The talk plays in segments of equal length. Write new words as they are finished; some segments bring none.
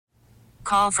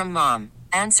call from mom.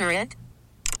 Answer it.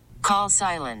 Call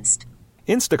silenced.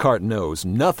 Instacart knows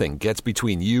nothing gets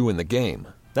between you and the game.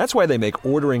 That's why they make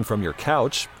ordering from your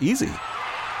couch easy.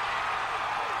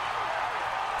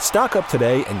 Stock up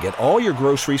today and get all your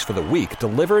groceries for the week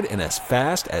delivered in as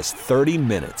fast as 30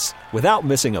 minutes without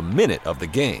missing a minute of the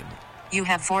game. You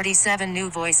have 47 new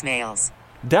voicemails.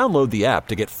 Download the app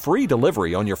to get free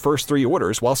delivery on your first 3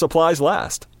 orders while supplies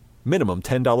last. Minimum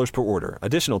 $10 per order.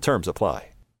 Additional terms apply.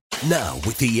 Now,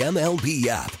 with the MLB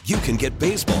app, you can get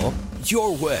baseball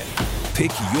your way.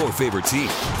 Pick your favorite team,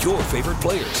 your favorite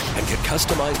players, and get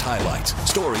customized highlights,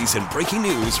 stories, and breaking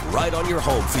news right on your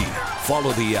home feed.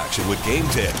 Follow the action with Game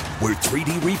 10, where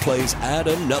 3D replays add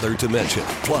another dimension.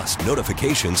 Plus,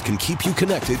 notifications can keep you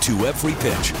connected to every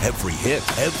pitch, every hit,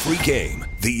 every game.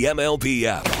 The MLB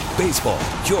app. Baseball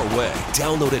your way.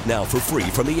 Download it now for free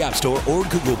from the App Store or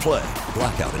Google Play.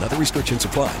 Blackout and other restrictions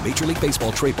apply. Major League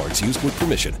Baseball trademarks used with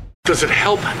permission. Does it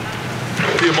help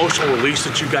the emotional release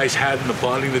that you guys had and the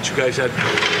bonding that you guys had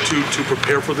to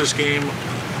prepare for this game?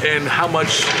 And how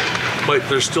much might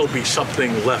there still be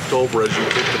something left over as you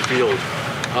hit the field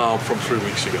from 3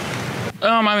 weeks ago?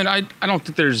 I don't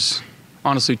think there's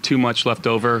honestly too much left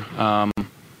over.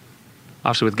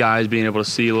 Obviously, with guys being able to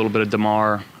see a little bit of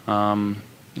DeMar, I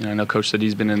know Coach said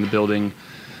he's been in the building.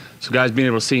 So guys being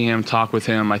able to see him, talk with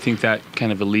him, I think that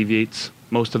kind of alleviates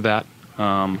most of that.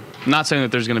 Not saying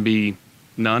that there's going to be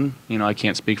none. I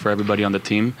can't speak for everybody on the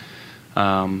team.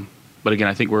 But again,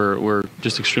 I think we're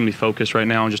just extremely focused right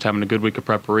now and just having a good week of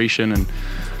preparation and,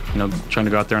 trying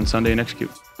to go out there on Sunday and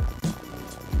execute.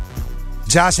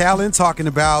 Josh Allen talking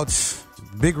about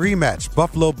big rematch.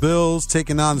 Buffalo Bills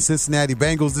taking on the Cincinnati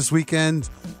Bengals this weekend.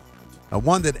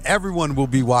 One that everyone will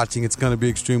be watching. It's going to be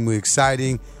extremely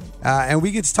exciting. And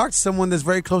we get to talk to someone that's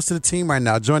very close to the team right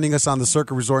now. Joining us on the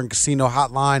Circa Resort and Casino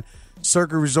hotline.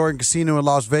 Circa Resort and Casino in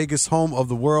Las Vegas, home of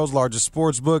the world's largest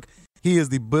sports book. He is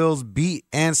the Bills beat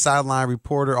and sideline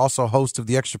reporter, also host of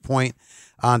The Extra Point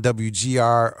on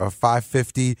WGR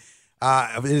 550. It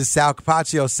is Sal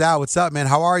Capaccio. Sal, what's up, man?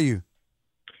 How are you?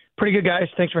 Pretty good, guys.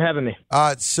 Thanks for having me.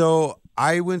 So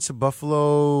I went to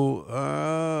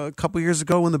Buffalo a couple years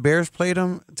ago when the Bears played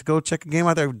them to go check a game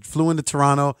out there. Flew into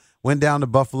Toronto, went down to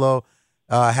Buffalo,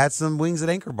 had some wings at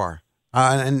Anchor Bar,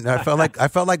 and I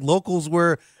felt like locals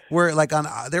were like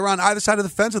they were on either side of the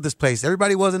fence with this place.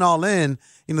 Everybody wasn't all in.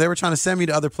 They were trying to send me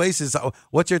to other places. So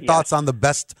what's your thoughts on the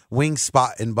best wing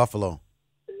spot in Buffalo?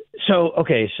 So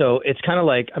it's kind of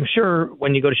like, I'm sure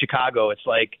when you go to Chicago, it's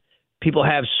like people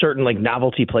have certain like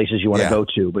novelty places you want to go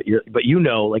to, but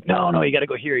no, you got to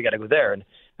go here, you got to go there. And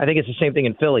I think it's the same thing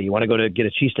in Philly. You want to go to get a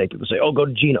cheesesteak. People say, oh, go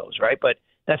to Geno's, right? But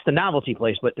that's the novelty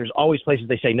place. But there's always places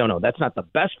they say, no, that's not the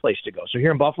best place to go. So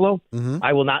here in Buffalo,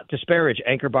 I will not disparage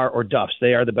Anchor Bar or Duff's.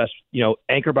 They are the best.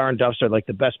 Anchor Bar and Duff's are like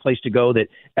the best place to go that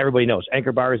everybody knows.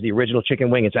 Anchor Bar is the original chicken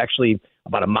wing. It's actually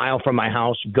about a mile from my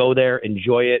house. Go there,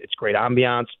 enjoy it. It's great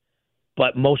ambiance.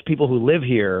 But most people who live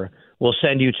here will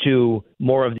send you to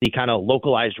more of the kind of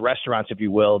localized restaurants, if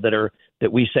you will, that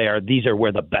we say these are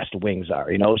where the best wings are.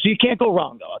 So you can't go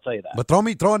wrong, though. I'll tell you that. But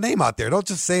throw a name out there. Don't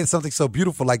just say something so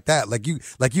beautiful like that. Like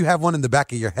you have one in the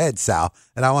back of your head, Sal,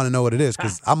 and I want to know what it is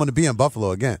because I'm going to be in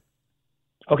Buffalo again.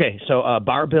 Okay, so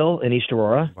Bar Bill in East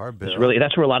Aurora. Bar Bill.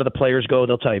 That's where a lot of the players go.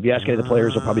 They'll tell you. If you ask any of the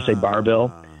players, they'll probably say Bar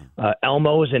Bill.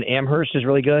 Elmo's in Amherst is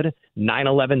really good.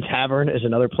 911 Tavern is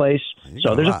another place.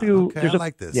 So there's a few. Okay, I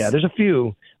like this. Yeah, there's a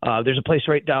few. There's a place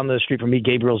right down the street from me,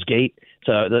 Gabriel's Gate.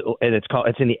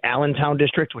 It's in the Allentown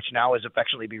district, which now is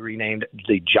affectionately be renamed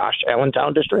the Josh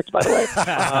Allentown district, by the way.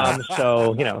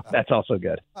 That's also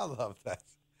good. I love that.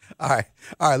 All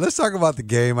right. Let's talk about the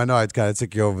game. I know I kind of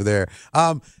took you over there.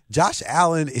 Josh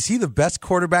Allen, is he the best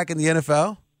quarterback in the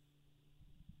NFL?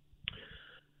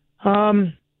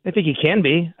 I think he can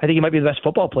be. I think he might be the best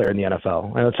football player in the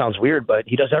NFL. I know it sounds weird, but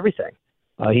he does everything.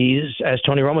 He's, as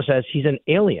Tony Romo says, he's an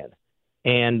alien.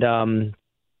 And,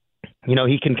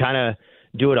 he can kind of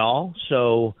do it all.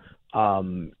 So,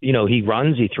 he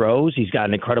runs, he throws, he's got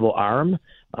an incredible arm.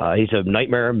 He's a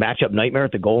matchup nightmare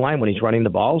at the goal line when he's running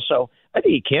the ball. So I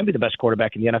think he can be the best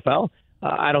quarterback in the NFL.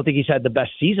 I don't think he's had the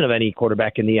best season of any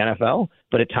quarterback in the NFL,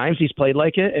 but at times he's played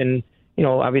like it. And,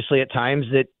 obviously at times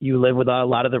that you live with a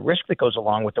lot of the risk that goes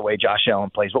along with the way Josh Allen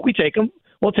plays. But we take him.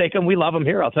 We'll take him. We love him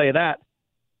here. I'll tell you that.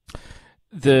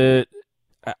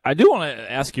 I do want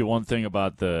to ask you one thing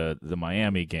about the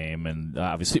Miami game, and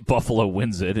obviously Buffalo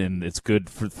wins it, and it's good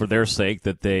for their sake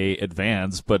that they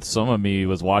advance, but some of me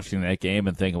was watching that game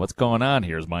and thinking, what's going on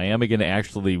here? Is Miami going to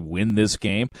actually win this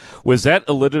game? Was that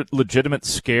a legitimate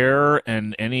scare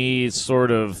and any sort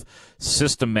of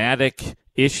systematic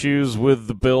issues with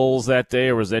the Bills that day,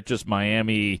 or was that just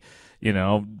Miami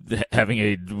having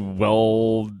a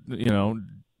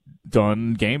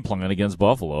done game plan against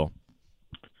Buffalo.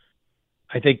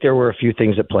 I think there were a few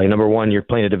things at play. Number one, you're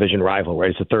playing a division rival,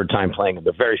 right? It's the third time playing them.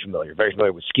 They're very familiar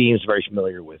with schemes, very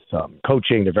familiar with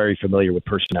coaching. They're very familiar with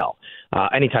personnel.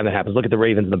 Anytime that happens, look at the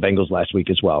Ravens and the Bengals last week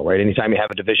as well, right? Anytime you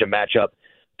have a division matchup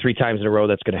 3 times in a row,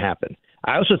 that's going to happen.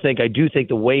 I do think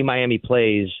the way Miami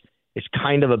plays is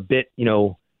kind of a bit,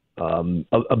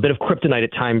 a bit of kryptonite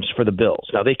at times for the Bills.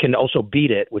 Now, they can also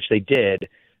beat it, which they did,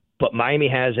 but Miami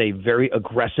has a very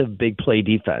aggressive big play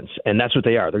defense, and that's what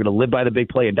they are. They're going to live by the big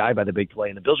play and die by the big play,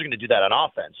 and the Bills are going to do that on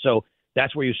offense. So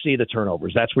that's where you see the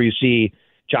turnovers. That's where you see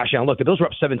Josh Allen. Look, the Bills were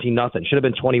up 17-0. Should have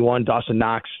been 21. Dawson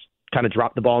Knox kind of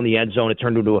dropped the ball in the end zone. It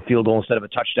turned into a field goal instead of a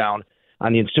touchdown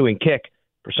on the ensuing kick.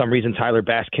 For some reason, Tyler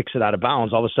Bass kicks it out of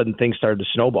bounds. All of a sudden, things started to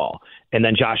snowball. And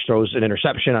then Josh throws an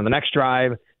interception on the next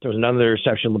drive. Throws another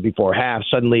interception before half.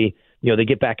 Suddenly, they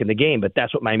get back in the game. But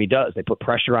that's what Miami does. They put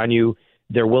pressure on you.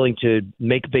 They're willing to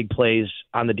make big plays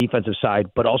on the defensive side,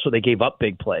 but also they gave up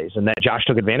big plays. And that Josh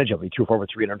took advantage of it. He threw for over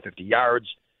 350 yards.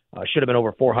 Should have been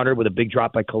over 400 with a big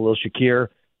drop by Khalil Shakir.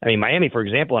 I mean, Miami, for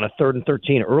example, on a 3rd and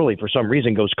 13 early, for some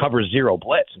reason, goes cover 0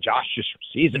 blitz. And Josh just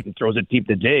sees it and throws it deep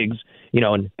to Diggs.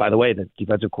 And by the way, the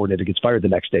defensive coordinator gets fired the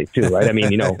next day too, right? I mean,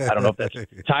 I don't know if that's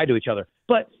tied to each other.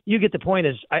 But you get the point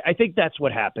is, I think that's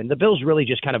what happened. The Bills really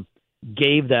just kind of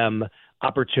gave them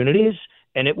opportunities.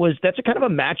 And that's a kind of a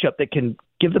matchup that can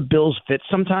give the Bills fits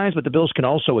sometimes, but the Bills can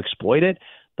also exploit it.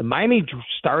 The Miami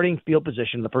starting field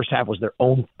position in the first half was their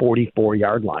own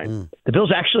 44-yard line. The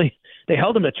Bills they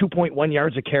held them to 2.1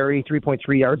 yards a carry,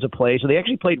 3.3 yards a play. So they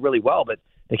actually played really well, but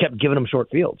they kept giving them short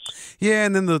fields. Yeah,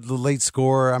 and then the late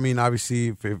score, I mean,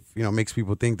 obviously, if makes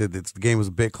people think that the game was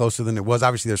a bit closer than it was.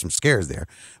 Obviously, there's some scares there.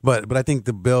 But I think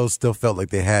the Bills still felt like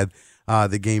they had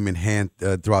the game in hand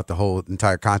throughout the whole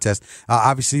entire contest.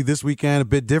 Obviously, this weekend, a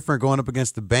bit different, going up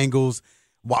against the Bengals.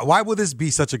 Why will this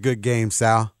be such a good game,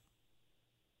 Sal?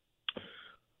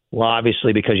 Well,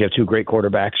 obviously, because you have 2 great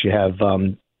quarterbacks. You have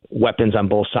weapons on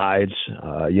both sides.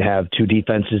 You have 2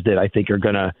 defenses that I think are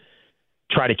going to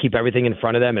try to keep everything in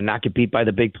front of them and not get beat by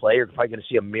the big play. You're probably going to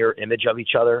see a mirror image of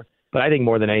each other. But I think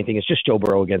more than anything, it's just Joe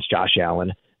Burrow against Josh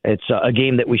Allen. It's a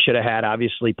game that we should have had,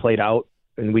 obviously, played out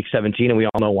in Week 17, and we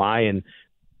all know why. And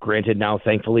granted, now,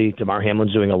 thankfully, Damar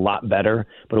Hamlin's doing a lot better.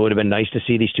 But it would have been nice to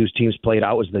see these 2 teams played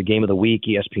out. It was the game of the week,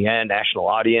 ESPN, national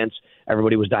audience.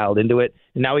 Everybody was dialed into it.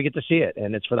 And now we get to see it.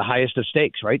 And it's for the highest of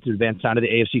stakes, right, to advance on to the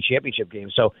AFC Championship game.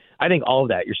 So I think all of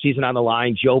that, your season on the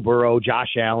line, Joe Burrow,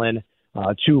 Josh Allen,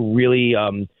 2 really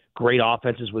great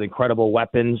offenses with incredible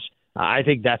weapons. I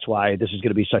think that's why this is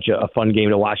going to be such a fun game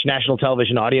to watch. National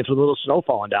television audience with a little snow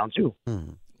falling down, too.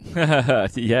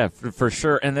 Yeah, for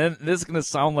sure. And then this is going to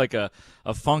sound like a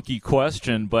funky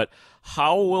question, but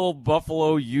how will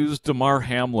Buffalo use Damar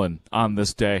Hamlin on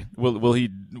this day? Will he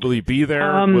be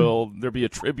there? Will there be a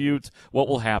tribute? What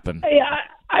will happen?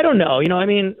 I don't know. I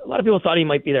mean, a lot of people thought he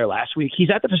might be there last week. He's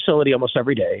at the facility almost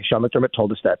every day. Sean McDermott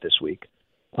told us that this week.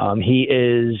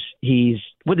 He's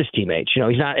with his teammates.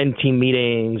 He's not in team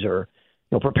meetings or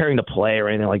preparing to play or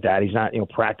anything like that. He's not,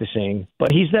 practicing,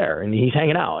 but he's there and he's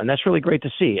hanging out, and that's really great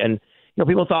to see. And,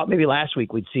 people thought maybe last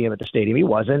week we'd see him at the stadium. He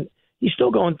wasn't. He's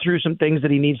still going through some things that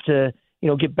he needs to,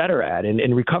 get better at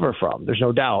and recover from. There's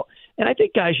no doubt. And I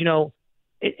think, guys,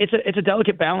 it's a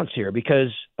delicate balance here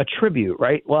because a tribute,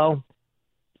 right? Well,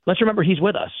 let's remember he's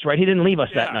with us, right? He didn't leave us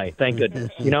that night, thank goodness.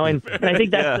 And I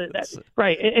think that's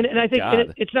right. And I think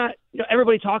it's not,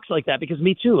 everybody talks like that because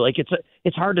me too. Like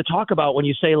it's hard to talk about when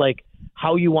you say like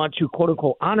how you want to quote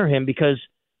unquote honor him because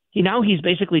he's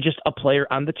basically just a player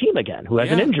on the team again who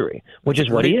has an injury, which is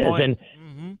what he is. And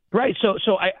right.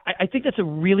 So I think that's a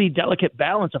really delicate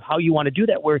balance of how you want to do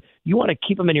that, where you want to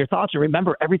keep him in your thoughts and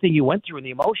remember everything you went through and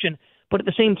the emotion. But at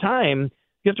the same time,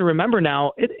 you have to remember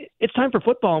now it's time for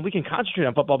football and we can concentrate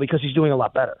on football because he's doing a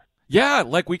lot better. Yeah,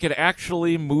 like we could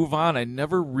actually move on. I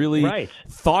never really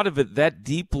thought of it that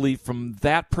deeply from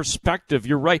that perspective.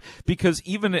 You're right, because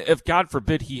even if, God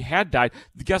forbid, he had died,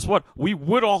 guess what? We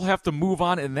would all have to move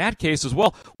on in that case as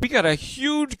well. We got a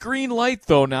huge green light,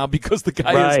 though, now because the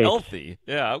guy is healthy.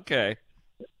 Yeah, okay.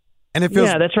 And it feels...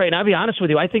 Yeah, that's right. And I'll be honest with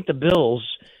you. I think the Bills,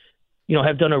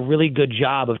 have done a really good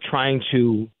job of trying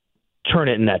to turn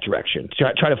it in that direction,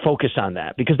 try to focus on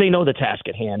that because they know the task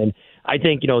at hand. And I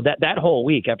think, that whole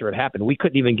week after it happened, we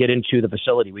couldn't even get into the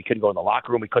facility. We couldn't go in the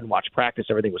locker room. We couldn't watch practice.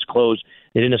 Everything was closed.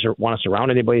 They didn't want us around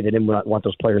anybody. They didn't want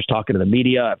those players talking to the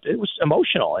media. It was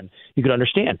emotional, and you could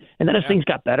understand. And then as things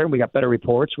got better and we got better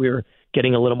reports, we were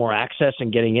getting a little more access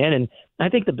and getting in. And I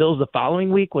think the Bills the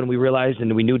following week when we realized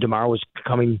and we knew Damar was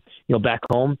coming, back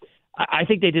home, I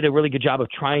think they did a really good job of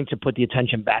trying to put the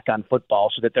attention back on football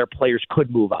so that their players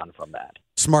could move on from that.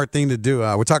 Smart thing to do.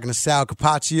 We're talking to Sal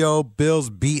Capaccio, Bills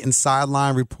beat and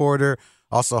sideline reporter,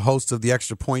 also host of the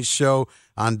Extra Point Show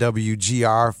on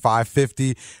WGR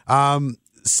 550.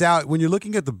 Sal, when you're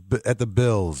looking at the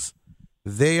Bills,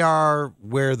 they are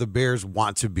where the Bears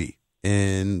want to be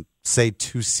in, say,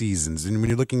 2 seasons. And when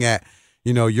you're looking at,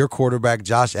 your quarterback,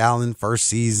 Josh Allen, first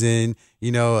season,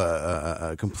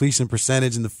 a completion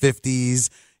percentage in the 50s,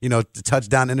 the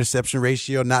touchdown interception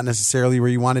ratio, not necessarily where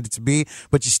you wanted it to be,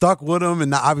 but you stuck with him,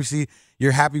 and obviously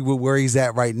you're happy with where he's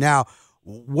at right now.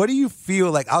 What do you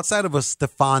feel like, outside of a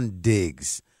Stephon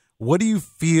Diggs, what do you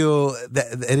feel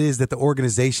that it is that the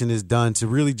organization has done to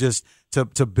really just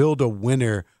to build a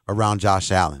winner around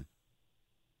Josh Allen?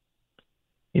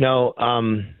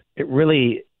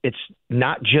 It's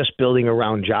not just building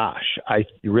around Josh. I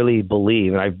really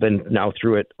believe, and I've been now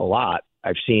through it a lot,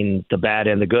 I've seen the bad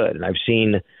and the good, and I've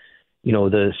seen,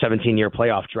 the 17-year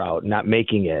playoff drought, not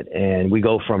making it. And we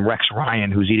go from Rex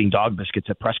Ryan, who's eating dog biscuits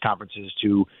at press conferences,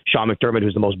 to Sean McDermott,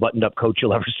 who's the most buttoned-up coach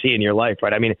you'll ever see in your life,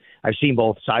 right? I mean, I've seen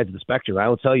both sides of the spectrum. I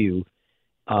will tell you,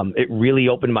 it really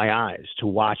opened my eyes to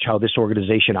watch how this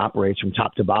organization operates from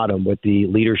top to bottom with the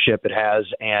leadership it has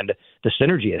and the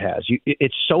synergy it has.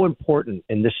 It's so important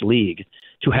in this league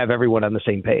to have everyone on the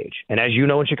same page. And as you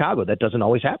know, in Chicago, that doesn't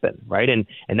always happen, right? And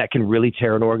that can really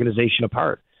tear an organization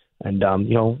apart. And,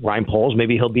 Ryan Poles,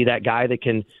 maybe he'll be that guy that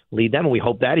can lead them. And we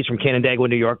hope that. He's from Canandaigua,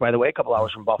 New York, by the way, a couple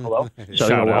hours from Buffalo.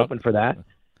 So we're hoping for that.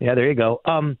 Yeah, there you go.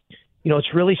 It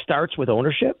really starts with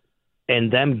ownership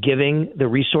and them giving the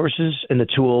resources and the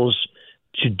tools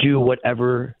to do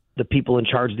whatever the people in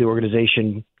charge of the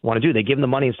organization want to do. They give them the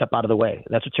money and step out of the way.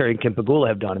 That's what Terry and Kim Pegula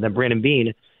have done. And then Brandon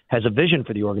Beane has a vision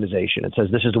for the organization and says,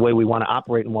 this is the way we want to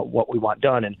operate and what we want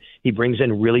done. And he brings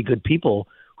in really good people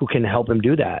who can help him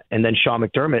do that. And then Sean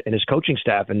McDermott and his coaching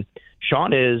staff. And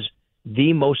Sean is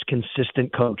the most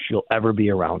consistent coach you'll ever be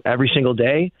around. Every single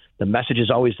day, the message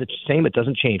is always the same. It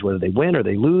doesn't change whether they win or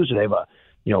they lose, or they have a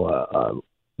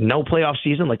no playoff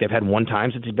season like they've had one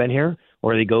time since he's been here,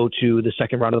 or they go to the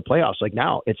second round of the playoffs. Like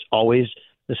now, it's always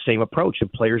the same approach,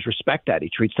 and players respect that. He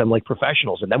treats them like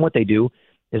professionals. And then what they do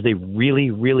is they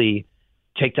really, really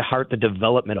take to heart the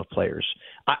development of players.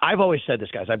 I've always said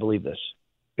this, guys. I believe this.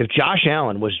 If Josh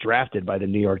Allen was drafted by the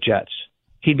New York Jets,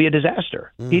 he'd be a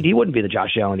disaster. He wouldn't be the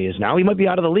Josh Allen he is now. He might be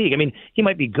out of the league. I mean, he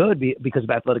might be good because of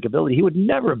athletic ability. He would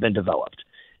never have been developed.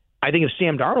 I think if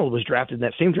Sam Darnold was drafted in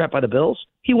that same draft by the Bills,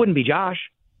 he wouldn't be Josh,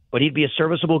 but he'd be a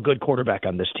serviceable, good quarterback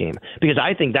on this team. Because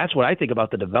I think that's what I think about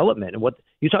the development. And what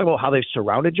you talk about how they've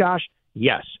surrounded Josh,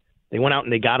 yes. They went out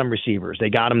and they got him receivers. They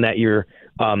got him that year,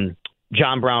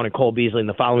 John Brown and Cole Beasley, and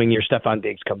the following year, Stephon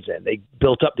Diggs comes in. They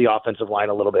built up the offensive line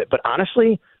a little bit. But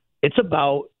honestly, it's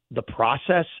about the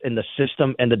process and the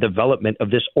system and the development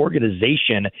of this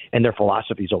organization and their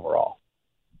philosophies overall.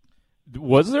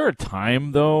 Was there a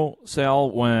time, though,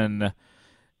 Sal, when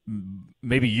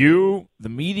maybe you, the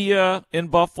media in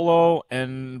Buffalo,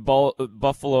 and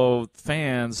Buffalo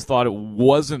fans thought it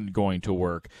wasn't going to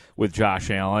work with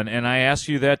Josh Allen? And I ask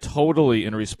you that totally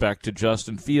in respect to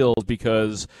Justin Fields,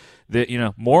 because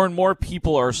more and more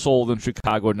people are sold in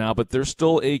Chicago now, but there's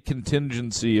still a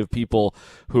contingency of people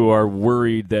who are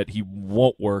worried that he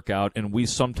won't work out, and we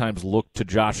sometimes look to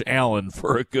Josh Allen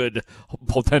for a good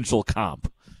potential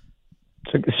comp.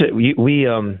 So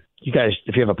you guys,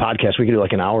 if you have a podcast, we could do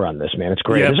like an hour on this, man. It's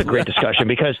great. Yep. It's a great discussion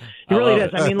because it really is.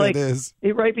 I mean, like,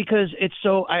 right? Because it's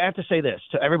so. I have to say this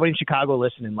to everybody in Chicago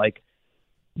listening: like,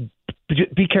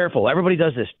 be careful. Everybody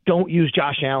does this. Don't use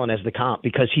Josh Allen as the comp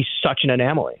because he's such an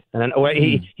anomaly, and then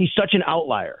he's such an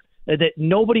outlier that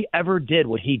nobody ever did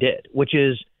what he did, which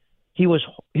is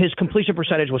his completion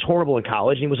percentage was horrible in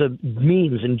college. And he was a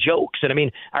memes and jokes. And I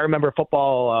mean, I remember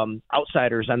Football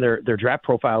Outsiders on their draft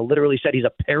profile literally said he's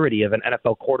a parody of an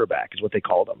NFL quarterback is what they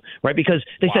called him, right? Because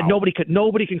they said nobody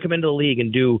can come into the league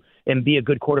and be a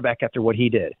good quarterback after what he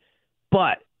did.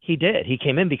 But he did. He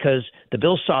came in because the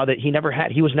Bills saw that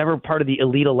he was never part of the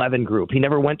Elite 11 group. He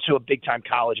never went to a big time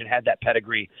college and had that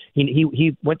pedigree.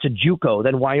 He went to JUCO,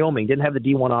 then Wyoming, didn't have the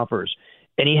D1 offers.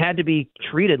 And he had to be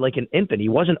treated like an infant. He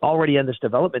wasn't already in this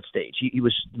development stage. He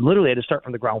was literally had to start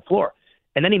from the ground floor.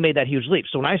 And then he made that huge leap.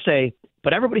 So when I say,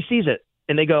 but everybody sees it,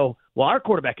 and they go, well, our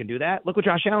quarterback can do that. Look what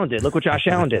Josh Allen did. Look what Josh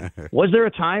Allen did. Was there a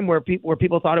time where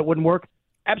people thought it wouldn't work?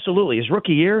 Absolutely. His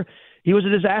rookie year, he was a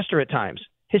disaster at times.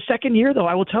 His second year, though,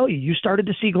 I will tell you, you started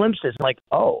to see glimpses like,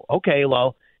 oh, okay,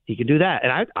 well, he can do that.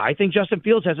 And I think Justin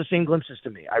Fields has the same glimpses to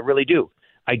me. I really do.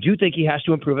 I do think he has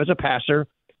to improve as a passer.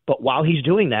 But while he's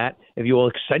doing that, if you will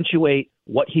accentuate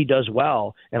what he does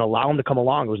well and allow him to come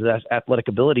along with his athletic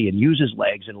ability and use his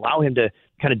legs and allow him to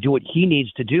kind of do what he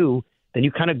needs to do, then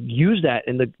you kind of use that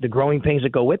in the growing pains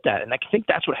that go with that. And I think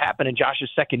that's what happened in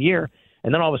Josh's second year.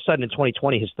 And then all of a sudden in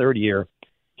 2020, his third year,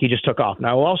 he just took off.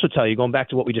 Now, I will also tell you, going back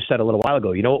to what we just said a little while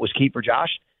ago, you know what was key for Josh?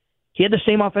 He had the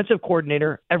same offensive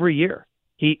coordinator every year.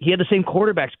 He had the same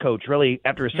quarterbacks coach really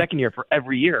after his second year for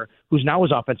every year, who's now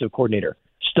his offensive coordinator.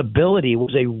 Stability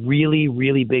was a really,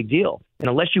 really big deal. And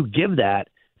unless you give that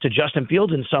to Justin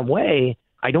Fields in some way,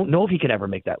 I don't know if he can ever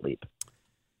make that leap.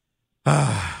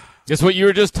 That's what you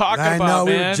were just talking about, I know,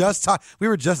 man. we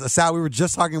were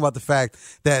just talking about the fact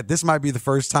that this might be the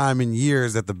first time in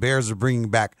years that the Bears are bringing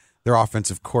back their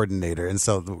offensive coordinator. And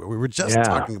so we were just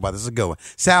talking about this. This is a good one.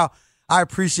 Sal, I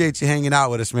appreciate you hanging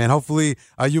out with us, man. Hopefully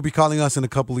you'll be calling us in a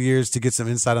couple of years to get some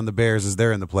insight on the Bears as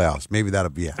they're in the playoffs. Maybe that'll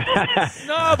be it.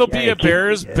 No, there'll be a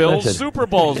Bears-Bills Super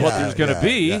Bowl is what there's going to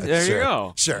be. There you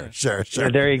go. Sure.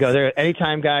 There you go.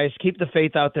 Anytime, guys. Keep the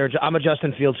faith out there. I'm a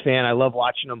Justin Fields fan. I love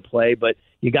watching him play, but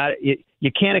you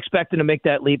can't expect him to make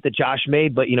that leap that Josh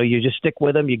made, but you just stick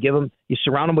with him. You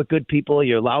surround him with good people.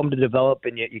 You allow him to develop,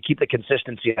 and you keep the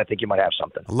consistency. I think you might have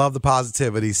something. I love the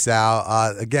positivity,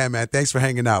 Sal. Again, man, thanks for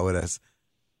hanging out with us.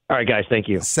 All right, guys. Thank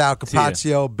you. Sal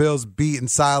Capaccio, Bills beat and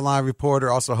sideline reporter,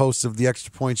 also host of the Extra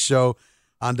Point Show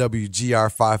on WGR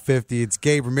 550. It's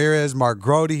Gabe Ramirez, Mark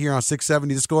Grody here on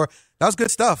 670 The Score. That was good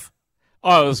stuff.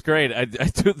 Oh, it was great.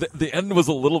 The end was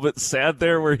a little bit sad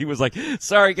there where he was like,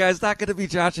 sorry, guys, not going to be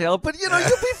Josh Allen, but, you'll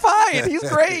be fine. He's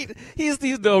great. He's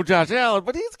no Josh Allen,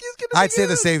 but he's going to be I'd say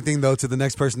the same thing, though, to the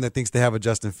next person that thinks they have a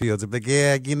Justin Fields. Like,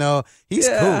 he's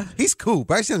cool. He's cool.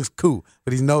 Bryce Young's cool,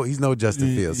 but he's no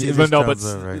Justin Fields.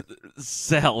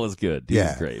 Sal is good.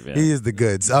 He's great, man. He is the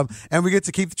goods. And we get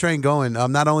to keep the train going.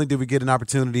 Not only did we get an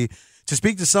opportunity to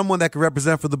speak to someone that can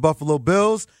represent for the Buffalo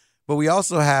Bills, but we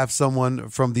also have someone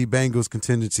from the Bengals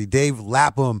contingency, Dave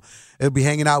Lapham. He'll be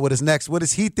hanging out with us next. What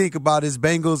does he think about his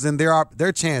Bengals and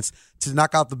their chance to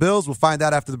knock out the Bills? We'll find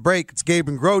out after the break. It's Gabe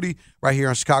and Grody right here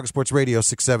on Chicago Sports Radio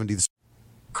 670.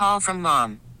 Call from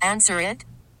mom. Answer it.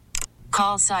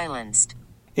 Call silenced.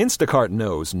 Instacart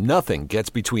knows nothing gets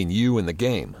between you and the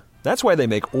game. That's why they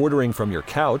make ordering from your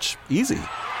couch easy.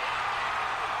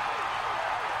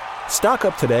 Stock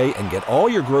up today and get all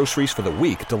your groceries for the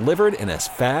week delivered in as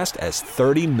fast as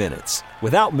 30 minutes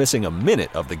without missing a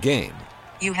minute of the game.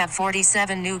 You have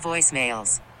 47 new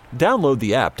voicemails. Download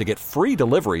the app to get free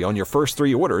delivery on your first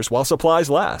 3 orders while supplies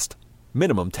last.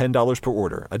 Minimum $10 per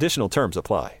order. Additional terms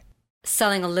apply.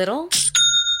 Selling a little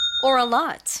or a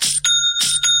lot?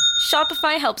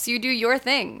 Shopify helps you do your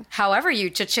thing, however you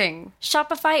cha-ching.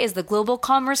 Shopify is the global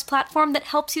commerce platform that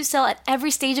helps you sell at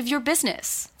every stage of your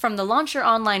business. From the launch your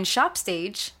online shop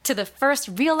stage, to the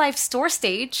first real-life store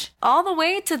stage, all the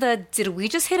way to the did we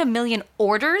just hit 1 million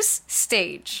orders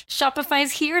stage.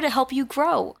 Shopify's here to help you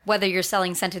grow. Whether you're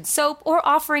selling scented soap or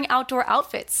offering outdoor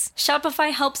outfits,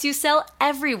 Shopify helps you sell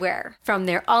everywhere. From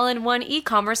their all-in-one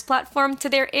e-commerce platform to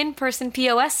their in-person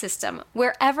POS system,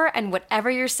 wherever and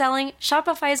whatever you're selling,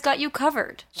 Shopify's got you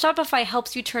covered. Shopify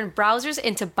helps you turn browsers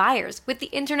into buyers with the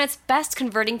internet's best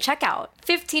converting checkout.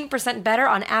 15% better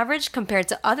on average compared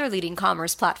to other leading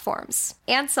commerce platforms.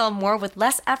 And sell more with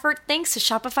less effort thanks to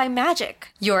Shopify Magic,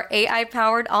 your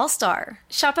AI-powered all-star.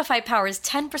 Shopify powers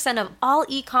 10% of all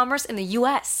e-commerce in the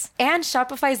U.S. And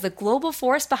Shopify is the global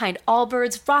force behind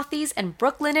Allbirds, Rothy's, and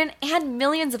Brooklinen, and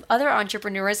millions of other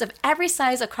entrepreneurs of every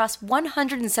size across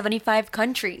 175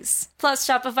 countries. Plus,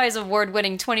 Shopify's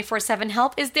award-winning 24/7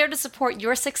 help is there to support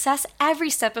your success every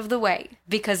step of the way.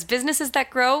 Because businesses that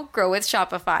grow with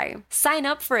Shopify. Sign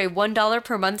up for a $1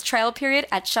 per month trial period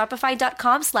at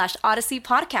shopify.com/Odyssey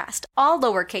Podcast, all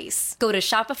lowercase. Go to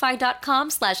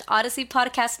shopify.com/Odyssey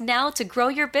Podcast now to grow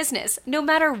your business, no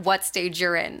matter what stage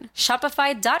you're in.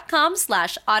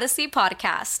 Shopify.com/Odyssey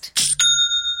Podcast.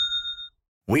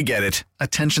 We get it.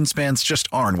 Attention spans just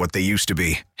aren't what they used to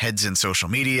be. Heads in social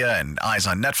media and eyes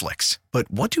on Netflix. But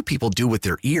what do people do with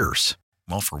their ears?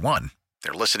 Well, for one,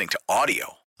 they're listening to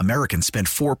audio. Americans spend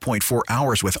 4.4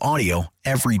 hours with audio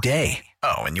every day.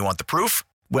 Oh, and you want the proof?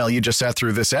 Well, you just sat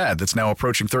through this ad that's now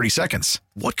approaching 30 seconds.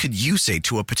 What could you say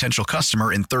to a potential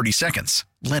customer in 30 seconds?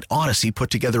 Let Odyssey put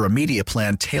together a media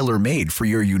plan tailor-made for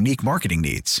your unique marketing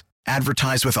needs.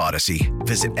 Advertise with Odyssey.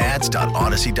 Visit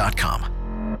ads.odyssey.com.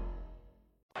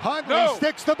 Huntley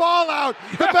sticks the ball out.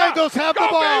 The Bengals have the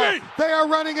ball. Baby. They are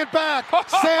running it back.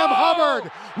 Sam Hubbard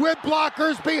with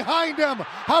blockers behind him.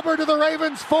 Hubbard to the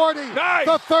Ravens 40,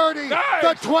 the 30,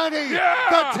 the 20,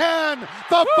 the 10,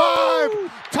 the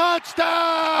 5. Touchdown!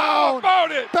 How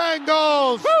about it?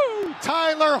 Bengals! Woo!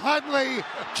 Tyler Huntley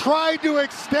tried to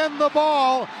extend the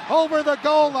ball over the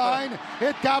goal line.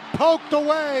 It got poked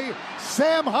away.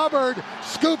 Sam Hubbard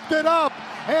scooped it up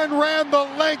and ran the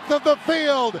length of the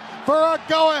field for a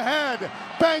go-ahead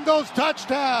Bengals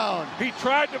touchdown. He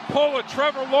tried to pull a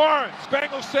Trevor Lawrence.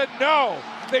 Bengals said no.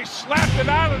 They slapped it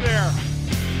out of there.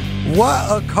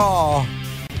 What a call.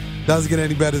 Doesn't get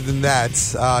any better than that.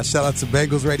 Shout out to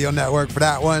Bengals Radio Network for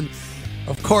that one.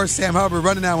 Of course, Sam Hubbard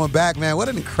running that one back, man. What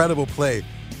an incredible play.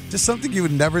 Just something you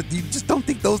just don't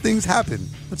think those things happen.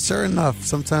 But sure enough,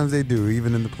 sometimes they do,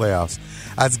 even in the playoffs.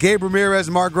 It's Gabe Ramirez,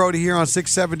 Mark Grody here on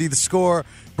 670 The Score,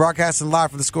 broadcasting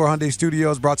live from the Score Hyundai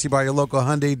Studios, brought to you by your local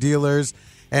Hyundai dealers.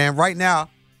 And right now,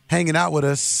 hanging out with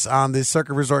us on the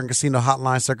Circuit Resort and Casino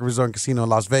Hotline, Circuit Resort and Casino in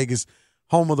Las Vegas,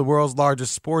 home of the world's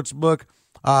largest sports book.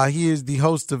 He is the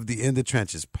host of the In the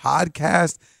Trenches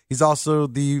podcast. He's also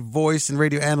the voice and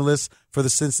radio analyst for the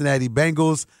Cincinnati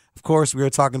Bengals. Of course, we are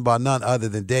talking about none other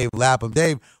than Dave Lapham.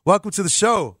 Dave, welcome to the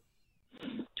show.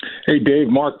 Hey, Dave,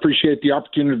 Mark, appreciate the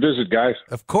opportunity to visit, guys.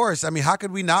 Of course. I mean, how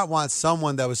could we not want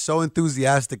someone that was so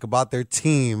enthusiastic about their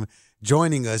team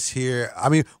joining us here? I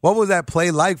mean, what was that play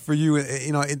like for you,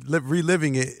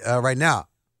 reliving it right now?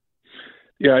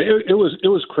 Yeah, it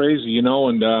was crazy,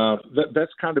 and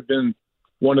that's kind of been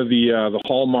one of the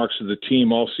hallmarks of the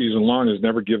team all season long, is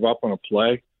never give up on a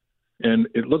play. And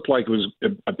it looked like it was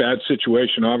a bad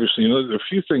situation, obviously. A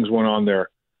few things went on there.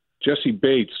 Jesse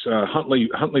Bates, Huntley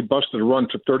busted a run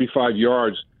to 35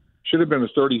 yards. Should have been a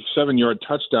 37-yard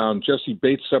touchdown. Jesse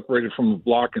Bates separated from the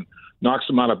block and knocks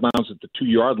him out of bounds at the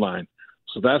 2-yard line.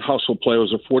 So that hustle play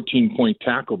was a 14-point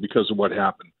tackle because of what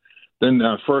happened. Then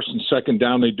first and second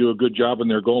down, they do a good job in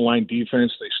their goal line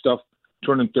defense. They stuff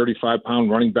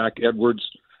 235-pound running back Edwards.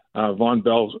 Von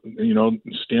Bell,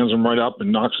 stands him right up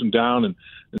and knocks him down. And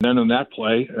then on that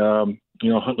play,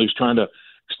 Huntley's trying to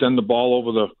extend the ball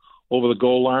over the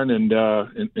goal line, and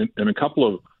a couple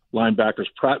of linebackers,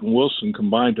 Pratt and Wilson,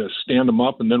 combined to stand him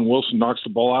up, and then Wilson knocks the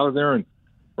ball out of there and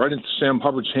right into Sam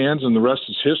Hubbard's hands, and the rest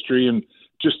is history. And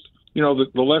just, the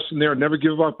lesson there, never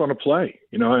give up on a play.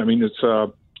 It's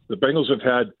the Bengals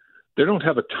they don't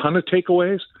have a ton of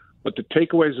takeaways, but the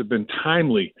takeaways have been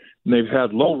timely, and they've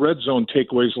had low red zone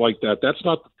takeaways like that. That's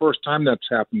not the first time that's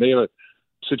happened. They had a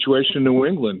situation in New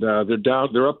England.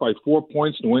 They're up by 4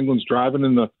 points. New England's driving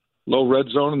in the low red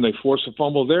zone, and they force a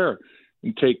fumble there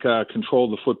and take control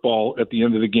of the football at the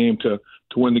end of the game to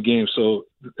win the game. So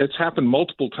it's happened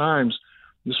multiple times.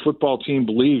 This football team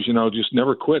believes, just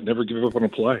never quit, never give up on a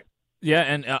play. Yeah,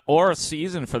 and or a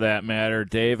season for that matter,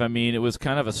 Dave. I mean, it was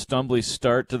kind of a stumbly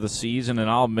start to the season, and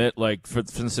I'll admit, like, for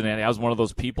Cincinnati, I was one of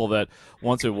those people that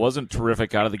once it wasn't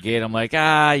terrific out of the gate, I'm like,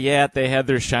 they had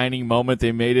their shining moment.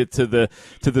 They made it to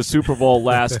the Super Bowl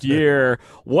last year.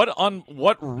 What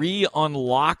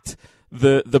re-unlocked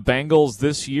the Bengals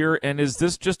this year, and is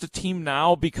this just a team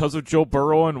now because of Joe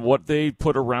Burrow and what they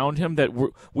put around him that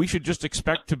we should just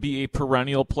expect to be a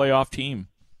perennial playoff team?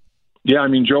 Yeah,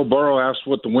 Joe Burrow asked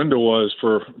what the window was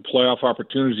for playoff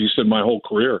opportunities. He said, my whole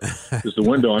career is the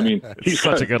window. He's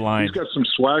such a good line. He's got some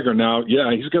swagger now.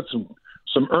 Yeah, he's got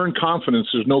some earned confidence.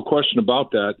 There's no question about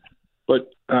that.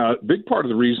 But a big part of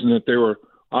the reason that they were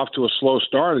off to a slow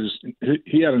start is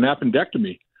he had an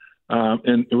appendectomy,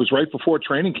 and it was right before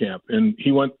training camp. And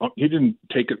he didn't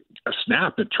take a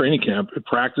snap at training camp, at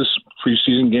practice,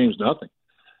 preseason games, nothing.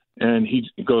 And he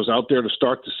goes out there to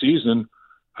start the season,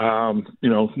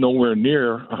 nowhere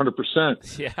near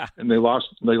 100%. Yeah. And they lost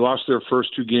their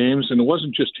first 2 games, and it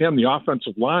wasn't just him. The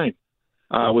offensive line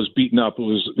was beaten up. It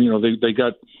was, they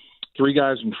got 3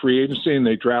 guys in free agency, and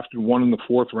they drafted 1 in the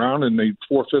 4th round, and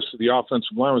 4/5 of the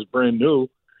offensive line was brand new,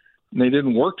 and they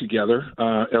didn't work together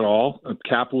at all.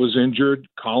 Kappa was injured,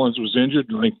 Collins was injured,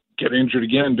 and they get injured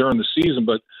again during the season,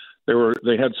 but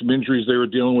they had some injuries they were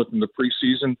dealing with in the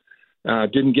preseason.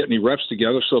 Didn't get any reps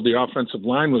together, so the offensive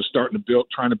line was trying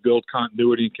to build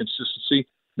continuity and consistency.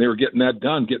 They were getting that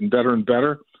done, getting better and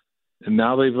better, and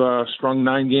now they've strung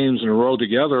 9 games in a row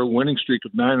together, a winning streak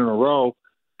of 9 in a row,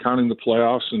 counting the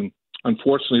playoffs. And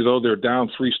unfortunately, though, they're down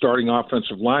 3 starting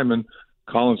offensive linemen,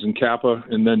 Collins and Kappa,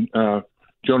 and then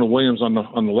Jonah Williams on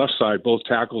the left side, both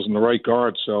tackles and the right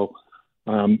guard. So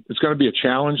it's going to be a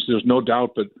challenge, there's no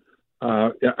doubt. But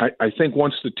I think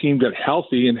once the team got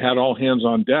healthy and had all hands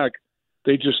on deck,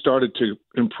 they just started to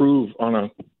improve on a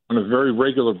very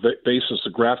regular basis. The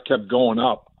graph kept going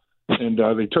up, and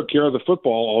they took care of the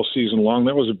football all season long.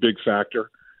 That was a big factor,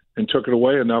 and took it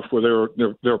away enough where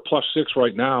they're +6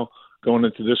 right now going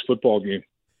into this football game.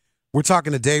 We're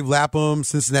talking to Dave Lapham,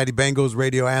 Cincinnati Bengals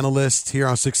radio analyst here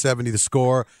on 670 The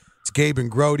Score. It's Gabe and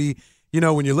Grody.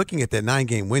 When you're looking at that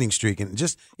 9-game winning streak and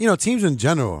just, teams in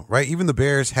general, right? Even the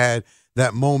Bears had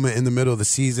that moment in the middle of the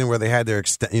season where they had their,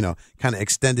 kind of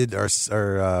extended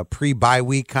or pre-bye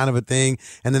week kind of a thing.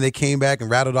 And then they came back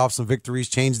and rattled off some victories,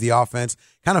 changed the offense,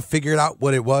 kind of figured out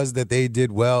what it was that they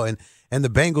did well. And the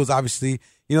Bengals, obviously,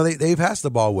 they passed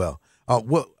the ball well.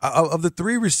 Of the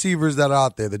 3 receivers that are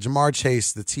out there, the Jamar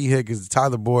Chase, the T. Higgins, the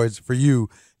Tyler Boyds, for you,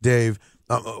 Dave,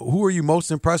 who are you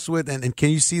most impressed with? And can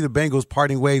you see the Bengals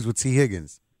parting ways with T.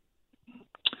 Higgins?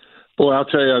 Well, I'll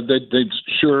tell you, they'd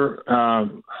sure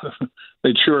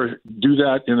do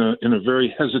that in a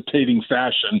very hesitating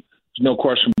fashion. There's no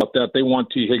question about that. They want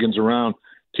T. Higgins around.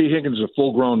 T. Higgins is a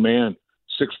full-grown man,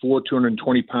 6'4",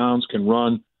 220 pounds, can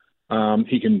run.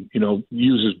 He can,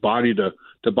 use his body to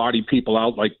body people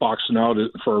out, like boxing out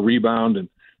for a rebound, and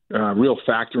real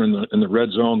factor in the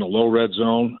red zone, the low red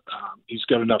zone. He's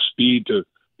got enough speed to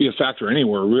be a factor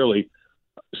anywhere, really.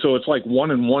 So it's like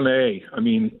 1 and 1A. I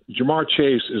mean, Jamar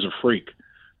Chase is a freak.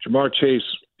 Jamar Chase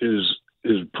is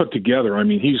put together. I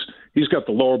mean, he's got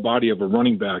the lower body of a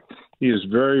running back. He is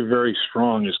very, very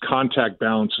strong. His contact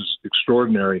balance is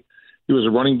extraordinary. He was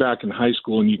a running back in high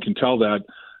school, and you can tell that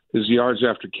his yards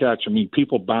after catch. I mean,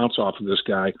 people bounce off of this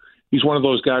guy. He's one of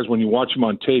those guys, when you watch him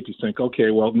on tape, you think,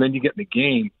 okay, well, and then you get in the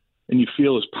game and you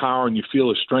feel his power and you feel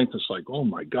his strength. It's like, oh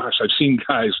my gosh, I've seen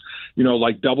guys,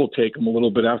 like double take him a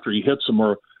little bit after he hits him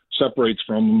or separates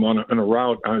from him on a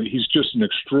route. He's just an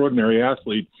extraordinary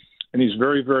athlete, and he's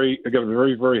got a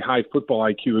very, very high football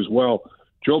IQ as well.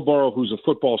 Joe Burrow, who's a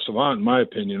football savant, in my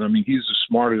opinion, I mean, he's as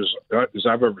smart as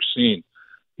I've ever seen.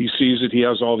 He sees it. He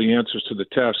has all the answers to the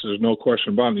test. There's no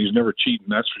question about it. He's never cheating,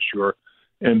 that's for sure.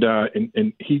 And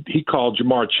he called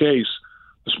Jamar Chase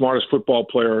the smartest football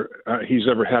player he's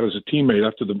ever had as a teammate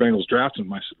after the Bengals drafted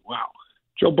him. I said, wow,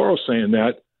 Joe Burrow saying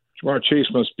that. Jamar Chase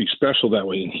must be special that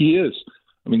way, and he is.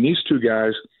 I mean, these two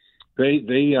guys, they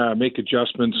make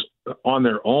adjustments on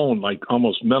their own, like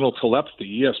almost mental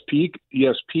telepathy,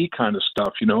 ESP kind of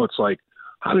stuff. It's like,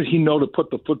 how did he know to put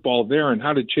the football there, and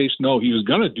how did Chase know he was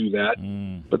going to do that?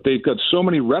 But they've got so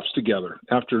many reps together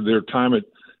after their time at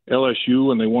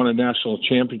LSU, and they won a national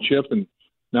championship, and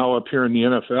now up here in the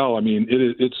NFL. I mean,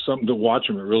 it's something to watch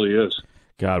them. It really is.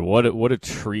 God, what a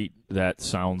treat that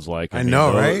sounds like. I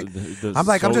know, right?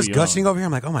 I'm just gushing over here.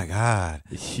 I'm like, oh my God.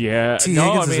 Yeah. T.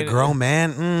 Higgins is a grown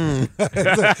man.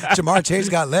 Jamar Chase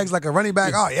got legs like a running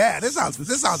back. Oh yeah, this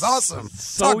sounds awesome.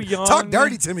 Young. Talk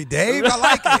dirty to me, Dave. I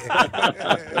like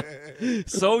it.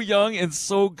 So young and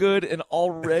so good and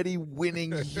already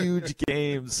winning huge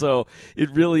games. So it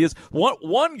really is.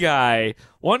 One guy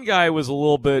was a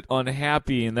little bit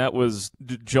unhappy, and that was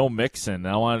Joe Mixon.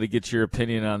 I wanted to get your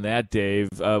opinion on that, Dave,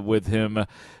 with him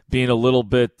being a little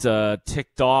bit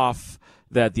ticked off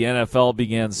that the NFL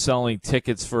began selling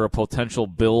tickets for a potential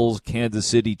Bills-Kansas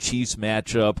City Chiefs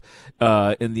matchup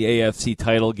in the AFC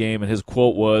title game, and his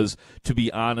quote was, "To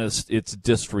be honest, it's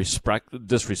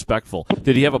disrespectful."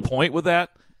 Did he have a point with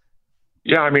that?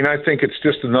 Yeah, I mean, I think it's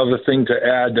just another thing to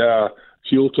add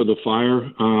fuel to the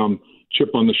fire,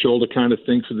 chip on the shoulder kind of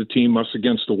thing for the team, us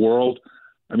against the world.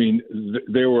 I mean,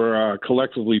 they were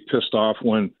collectively pissed off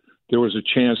when there was a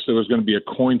chance there was going to be a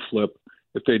coin flip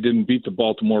if they didn't beat the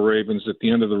Baltimore Ravens at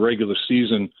the end of the regular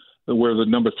season, where the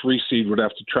number 3 seed would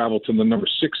have to travel to the number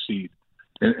 6 seed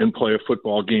and play a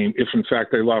football game if, in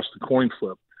fact, they lost the coin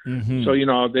flip. Mm-hmm. So,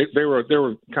 they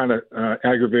were kind of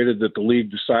aggravated that the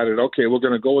league decided, okay, we're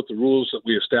going to go with the rules that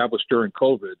we established during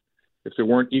COVID. If there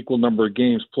weren't equal number of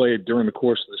games played during the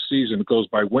course of the season, it goes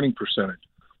by winning percentage.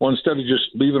 Well, instead of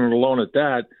just leaving it alone at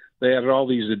that, they added all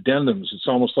these addendums. It's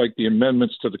almost like the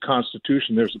amendments to the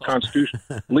Constitution. There's the Constitution.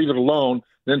 Leave it alone,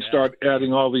 then start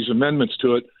adding all these amendments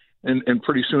to it, and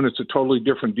pretty soon it's a totally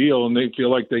different deal, and they feel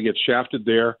like they get shafted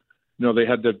there. They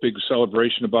had that big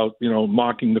celebration about,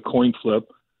 mocking the coin flip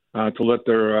to let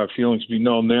their feelings be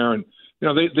known there. And,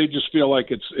 they just feel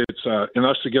like it's an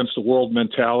us against the world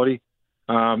mentality.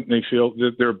 They feel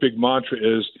that their big mantra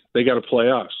is they got to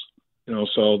play us.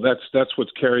 So that's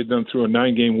what's carried them through a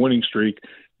 9-game winning streak.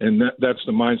 And that's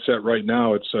the mindset right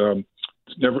now. It's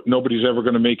nobody's ever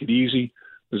going to make it easy.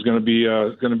 There's going to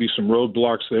be some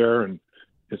roadblocks there, and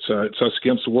it's us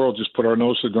against the world. Just put our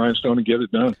nose to the grindstone and get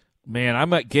it done. Man, I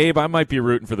might be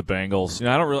rooting for the Bengals.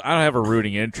 I don't have a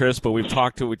rooting interest, but we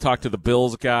talked to the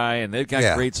Bills guy, and they've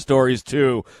got great stories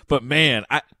too. But man,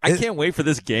 I can't wait for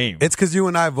this game. It's because you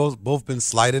and I have both been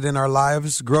slighted in our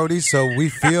lives, Grody. So we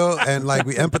feel and like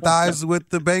we empathize with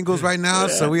the Bengals right now.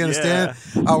 So we understand.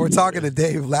 Yeah. We're talking to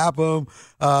Dave Lapham,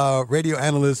 radio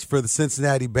analyst for the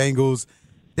Cincinnati Bengals.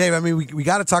 Dave, I mean, we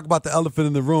got to talk about the elephant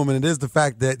in the room, and it is the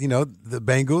fact that, the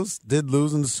Bengals did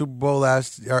lose in the Super Bowl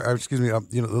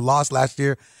lost last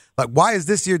year. Like, why is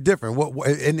this year different?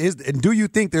 And do you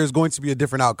think there's going to be a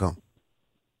different outcome?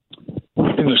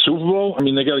 In the Super Bowl? I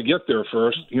mean, they got to get there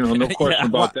first. No question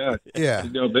about that. Yeah.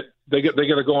 They got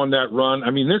to go on that run.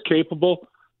 I mean, they're capable.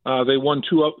 They won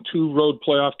two road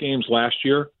playoff games last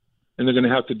year, and they're going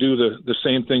to have to do the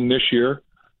same thing this year.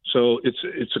 So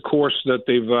it's a course that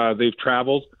they've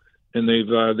traveled and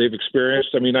they've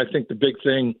experienced. I mean, I think the big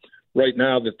thing right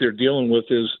now that they're dealing with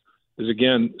is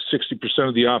again 60%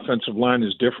 of the offensive line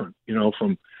is different.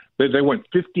 They went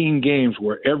 15 games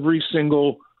where every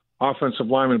single offensive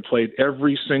lineman played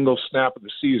every single snap of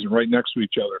the season right next to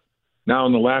each other. Now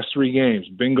in the last 3 games,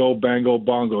 bingo, bango,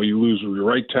 bongo, you lose your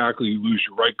right tackle, you lose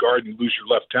your right guard, and you lose your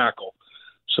left tackle.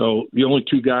 So the only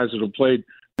 2 guys that have played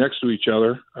next to each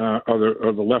other are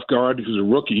the left guard, who's a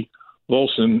rookie,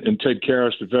 Volson, and Ted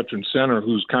Karras, the veteran center,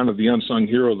 who's kind of the unsung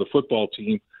hero of the football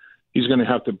team. He's going to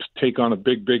have to take on a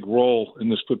big, big role in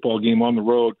this football game on the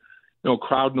road.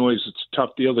 Crowd noise, it's a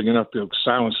tough deal. They're going to have to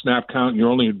silence snap count. Your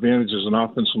only advantage as an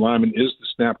offensive lineman is the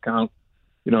snap count.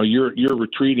 You're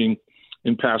retreating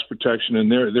in pass protection,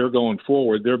 and they're going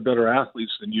forward. They're better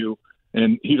athletes than you,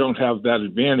 and you don't have that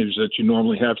advantage that you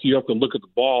normally have. So you have to look at the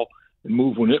ball and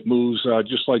move when it moves,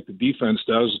 just like the defense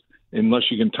does, unless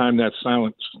you can time that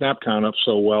silent snap count up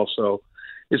so well. So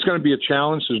it's going to be a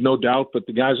challenge, there's no doubt, but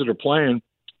the guys that are playing,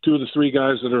 2 of the 3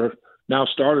 guys that are now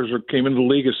starters came into the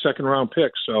league as second-round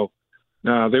picks. So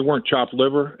they weren't chopped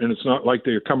liver, and it's not like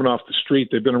they're coming off the street.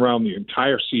 They've been around the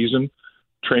entire season,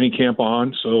 training camp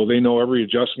on, so they know every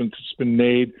adjustment that's been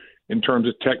made in terms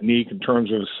of technique, in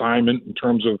terms of assignment, in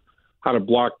terms of how to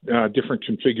block different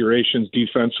configurations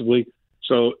defensively.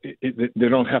 So they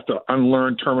don't have to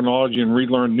unlearn terminology and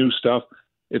relearn new stuff.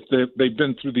 They've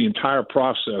been through the entire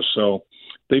process. So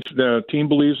the team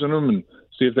believes in them and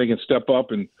see if they can step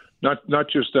up and not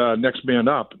just next man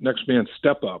up, next man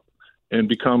step up and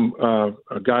become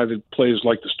a guy that plays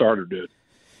like the starter did.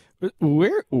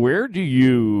 Where do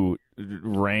you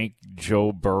rank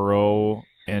Joe Burrow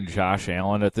and Josh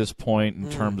Allen at this point in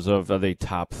terms of, are they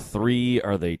top 3?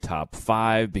 Are they top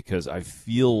 5? Because I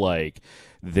feel like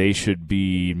they should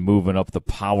be moving up the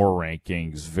power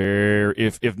rankings.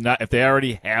 If they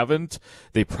already haven't,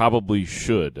 they probably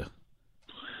should.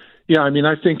 Yeah, I mean,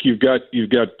 I think you've got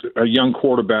young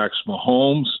quarterbacks,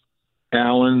 Mahomes,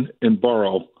 Allen, and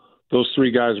Burrow. Those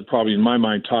 3 guys are probably, in my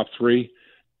mind, top 3.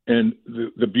 And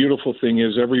the beautiful thing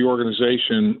is every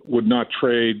organization would not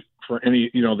trade for any,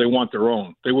 they want their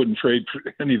own. They wouldn't trade for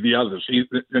any of the others,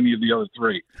 any of the other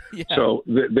 3. Yeah. So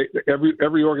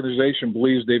every organization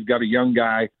believes they've got a young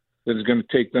guy that is going to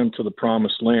take them to the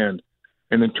promised land.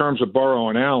 And in terms of Burrow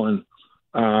and Allen,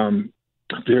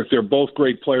 they're both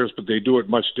great players, but they do it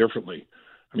much differently.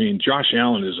 I mean, Josh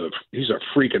Allen he's a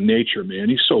freak of nature, man.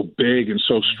 He's so big and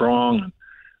so strong.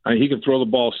 And he can throw the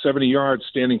ball 70 yards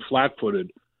standing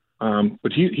flat-footed.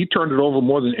 But he turned it over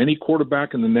more than any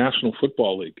quarterback in the National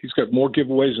Football League. He's got more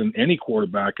giveaways than any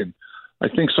quarterback, and I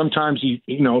think sometimes he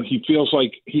feels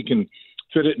like he can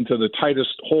fit it into the tightest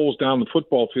holes down the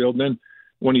football field. And then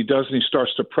when he does and he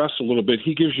starts to press a little bit,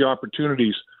 he gives you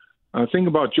opportunities. The thing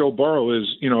about Joe Burrow is,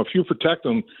 if you protect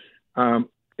him,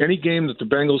 any game that the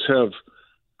Bengals have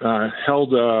held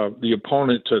the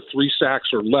opponent to 3 sacks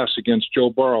or less against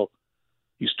Joe Burrow,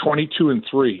 he's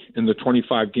 22-3 in the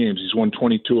 25 games. He's won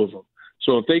 22 of them.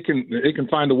 So if they can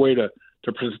find a way to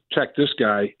protect this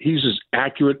guy, he's as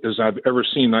accurate as I've ever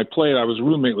seen. I was a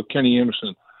roommate with Kenny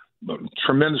Anderson,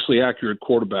 tremendously accurate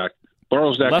quarterback.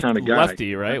 Burrow's that kind of guy.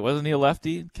 Lefty, right? Wasn't he a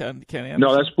lefty, Ken Anderson?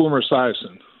 No, that's Boomer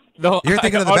Esiason. No, you're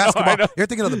thinking of the basketball. No, you're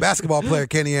thinking of the basketball player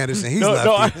Kenny Anderson. He's lefty.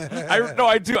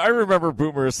 I do. I remember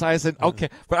Boomer Esiason. Okay,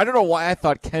 but I don't know why I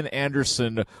thought Ken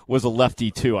Anderson was a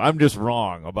lefty too. I'm just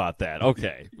wrong about that.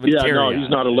 Okay. He's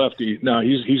not a lefty. No,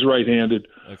 he's right-handed.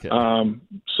 Okay.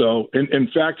 So in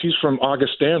fact, he's from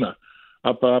Augustana,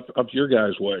 up your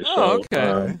guys' way. Oh, so,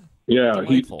 okay.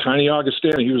 Tiny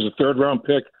Augustana. He was a 3rd-round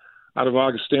pick out of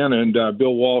Augustana, and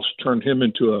Bill Walsh turned him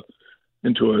into a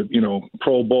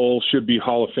Pro Bowl, should be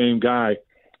Hall of Fame guy.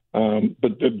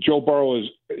 But Joe Burrow is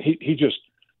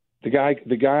the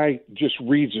guy just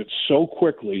reads it so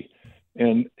quickly,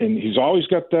 and he's always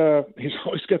got the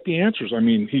answers. I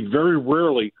mean, he very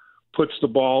rarely puts the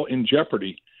ball in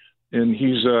jeopardy. And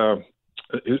he's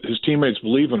his teammates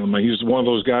believe in him. He's one of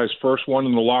those guys, first one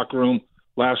in the locker room,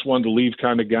 last one to leave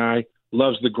kind of guy,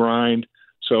 loves the grind.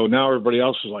 So now everybody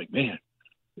else is like, man,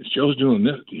 if Joe's doing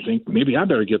this, do you think maybe I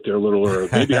better get there a little early?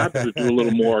 Maybe I better do a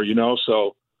little more,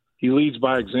 So he leads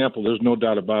by example. There's no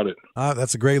doubt about it.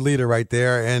 That's a great leader right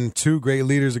there. And two great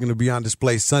leaders are going to be on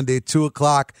display Sunday, 2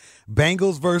 o'clock.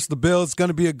 Bengals versus the Bills. It's going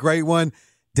to be a great one.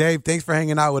 Dave, thanks for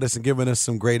hanging out with us and giving us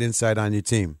some great insight on your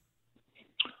team.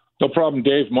 No problem,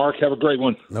 Dave. Mark, have a great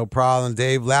one. No problem.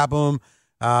 Dave Lapham,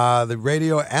 the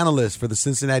radio analyst for the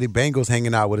Cincinnati Bengals,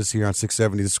 hanging out with us here on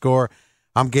 670 The Score.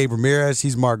 I'm Gabe Ramirez.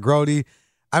 He's Mark Grody.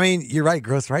 I mean, you're right,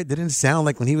 Gross, right? Didn't it sound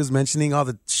like when he was mentioning all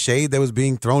the shade that was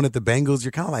being thrown at the Bengals,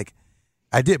 you're kind of like,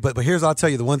 I did. But here's what I'll tell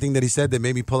you. The one thing that he said that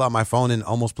made me pull out my phone and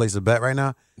almost place a bet right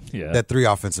now, that 3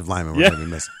 offensive linemen were going to be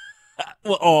missing.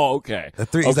 Well, okay. I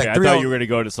thought you were going to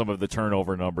go to some of the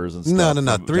turnover numbers and stuff.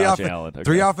 No. Three Allen. Okay.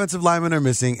 3 offensive linemen are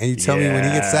missing, and you tell me when he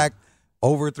gets sacked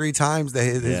over 3 times that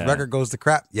his record goes to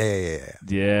crap? Yeah.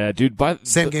 Yeah, dude.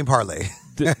 Same game parlay.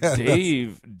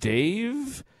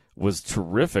 Dave was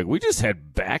terrific. We just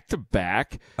had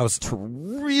back-to-back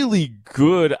really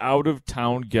good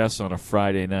out-of-town guests on a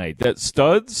Friday night. That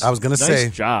Studs, I was going to say,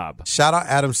 nice job. Shout out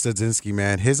Adam Studzinski,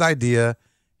 man. His idea,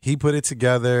 he put it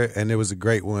together, and it was a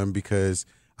great one because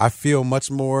I feel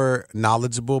much more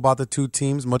knowledgeable about the two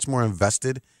teams, much more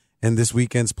invested in this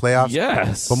weekend's playoffs.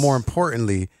 Yes. But more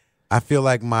importantly, I feel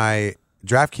like my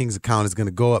DraftKings account is going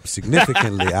to go up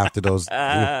significantly after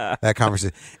that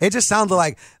conversation. It just sounded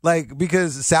like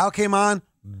because Sal came on,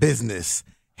 business,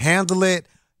 handle it.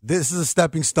 This is a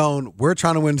stepping stone. We're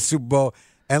trying to win the Super Bowl,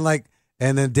 and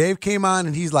then Dave came on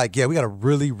and he's like, yeah, we got a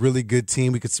really, really good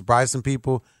team. We could surprise some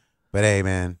people, but hey,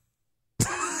 man,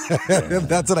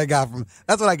 that's what I got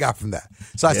from that.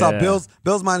 So I saw Bills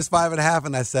minus 5.5,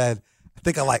 and I said, I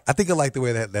think I like the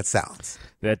way that sounds.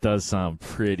 That does sound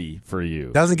pretty for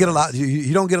you. Doesn't get a lot.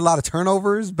 You don't get a lot of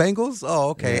turnovers, Bengals. Oh,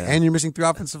 okay. Yeah. And you're missing 3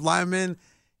 offensive linemen.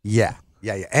 Yeah.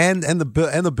 And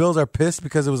the Bills are pissed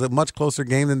because it was a much closer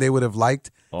game than they would have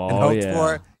liked and hoped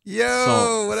for.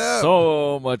 Yo, what up?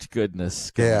 So much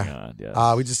goodness going on.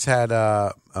 Yes. We just had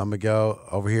Miguel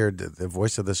over here, the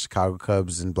voice of the Chicago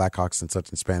Cubs and Blackhawks and such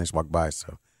in Spanish, walk by.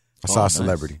 So I saw a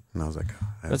celebrity, and I was like,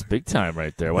 that's big time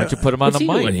right there. Why don't you put him on the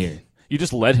mic here? You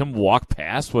just let him walk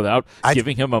past without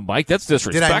giving him a mic? That's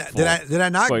disrespectful. Did I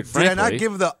not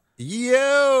give the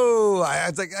yo?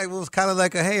 I was kind of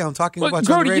like hey, I'm talking about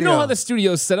you on the radio. You know how the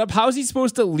studio's set up. How is he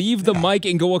supposed to leave the mic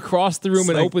and go across the room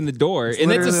and open the door?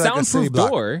 And it's a soundproof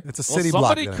door. It's a city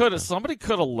block. Somebody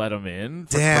could have let him in.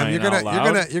 Damn,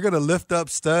 you're gonna lift up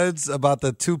Studs about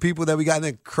the 2 people that we got and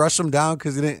then crush them down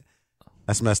because he didn't.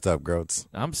 That's messed up, Groats.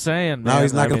 I'm saying, now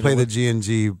he's not going to play the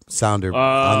G&G sounder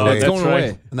on the way. That's going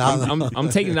away. I'm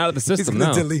taking it out of the system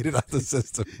now. He's going to delete it out of the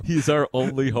system. He's our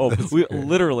only hope. We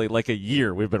literally like a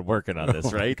year we've been working on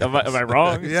this, right? Am I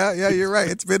wrong? Yeah, you're right.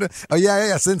 It's been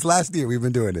since last year we've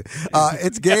been doing it.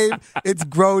 It's Gabe, it's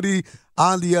Grody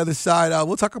on the other side.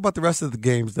 We'll talk about the rest of the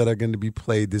games that are going to be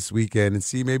played this weekend and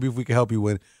see maybe if we can help you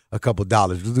win a couple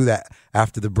dollars. We'll do that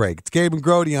after the break. It's Gabe and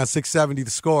Grody on 670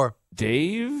 The Score.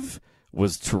 Dave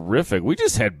was terrific. We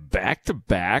just had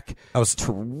back-to-back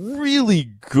really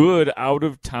good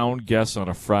out-of-town guests on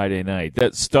a Friday night.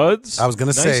 That Studs, I was going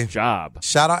to say, job.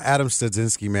 Shout out Adam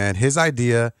Studzinski, man. His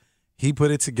idea, he put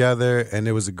it together, and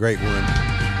it was a great one.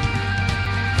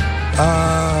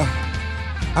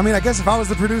 I guess if I was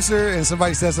the producer and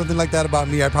somebody said something like that about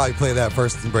me, I'd probably play that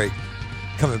first and break.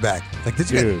 Coming back. Like,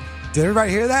 did everybody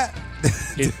hear that?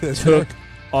 It took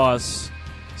us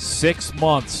 6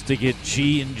 months to get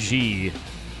G&G.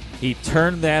 He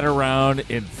turned that around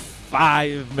in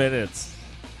 5 minutes.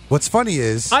 What's funny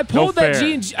is I pulled that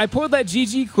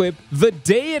GG clip the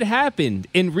day it happened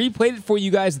and replayed it for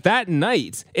you guys that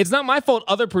night. It's not my fault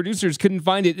other producers couldn't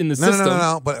find it in the system.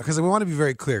 No. But because we want to be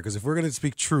very clear, because if we're going to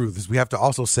speak truths, we have to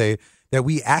also say that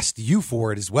we asked you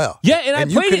for it as well. Yeah, and I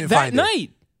played it that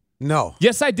night. No.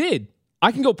 Yes, I did.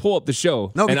 I can go pull up the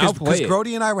show. No, because play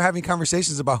Grody and I were having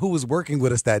conversations about who was working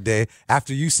with us that day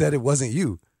after you said it wasn't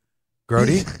you.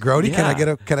 Grody, yeah.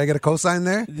 Can I get a cosign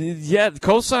there? Yeah,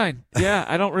 cosign. Yeah,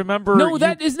 I don't remember. No,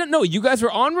 that isn't. No, you guys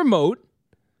were on remote.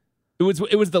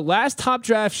 It was the last Top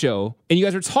Draft show, and you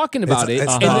guys were talking about it.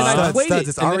 And then I played it.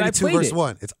 It's already 2 verse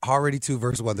 1. It's already 2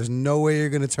 verse 1. There's no way you're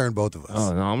going to turn both of us.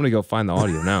 Oh no, I'm going to go find the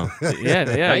audio now. yeah.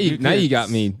 Now you got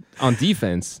me on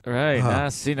defense.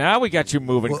 Right. Now we got you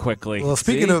moving quickly. Well,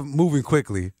 speaking of moving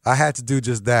quickly, I had to do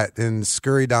just that and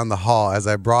scurry down the hall as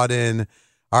I brought in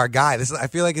our guy. I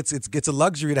feel like it's a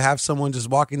luxury to have someone just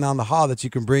walking down the hall that you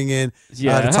can bring in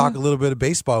to talk a little bit of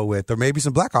baseball with, or maybe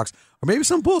some Blackhawks, or maybe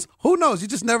some Bulls. Who knows? You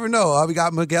just never know. We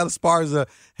got Miguel Esparza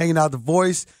hanging out, the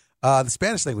voice, the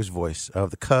Spanish language voice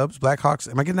of the Cubs, Blackhawks.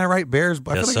 Am I getting that right? Bears?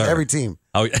 I feel like every team.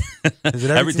 Oh, Is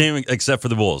it every team except for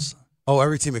the Bulls. Oh,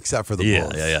 every team except for the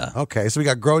Bulls. Yeah. Okay, so we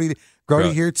got Grody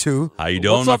here too. How you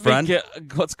doing, my friend?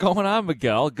 What's going on,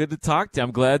 Miguel? Good to talk to you.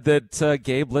 I'm glad that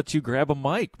Gabe let you grab a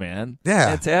mic, man. Yeah.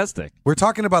 Fantastic. We're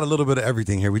talking about a little bit of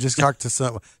everything here. We just talked to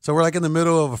so we're like in the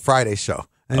middle of a Friday show.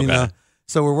 And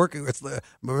so we're working.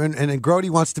 And Grody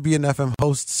wants to be an FM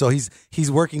host, so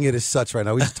he's working it as such right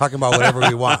now. We're just talking about whatever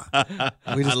we want. I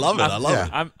love it. I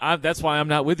love it. That's why I'm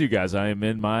not with you guys. I am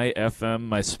in my FM,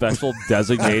 my special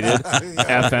designated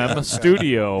FM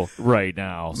studio right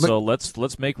now. So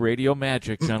let's make radio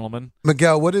magic, gentlemen.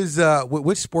 Miguel, what is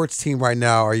which sports team right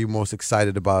now are you most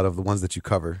excited about of the ones that you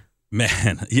cover?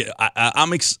 Man, yeah,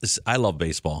 I love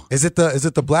baseball. Is it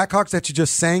the Blackhawks that you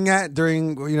just sang at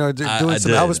during doing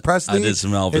some Elvis Presley? I did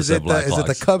some Elvis at Blackhawks. Is it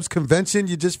the Cubs convention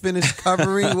you just finished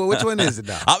covering? Well, which one is it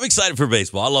now? I'm excited for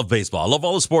baseball. I love baseball. I love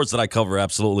all the sports that I cover,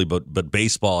 absolutely, but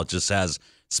baseball just has a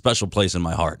special place in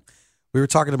my heart. We were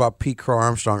talking about Pete Crow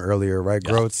Armstrong earlier, right,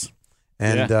 Groats?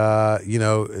 And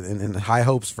and high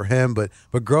hopes for him, but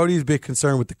Grody's big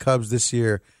concern with the Cubs this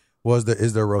year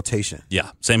is their rotation.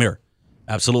 Yeah, same here.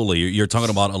 Absolutely. You're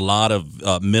talking about a lot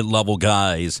of mid-level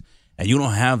guys, and you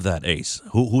don't have that ace.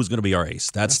 Who's going to be our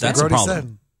ace? That's the problem.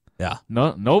 Said. Yeah.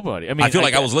 No, nobody. I mean, I feel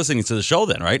like I was listening to the show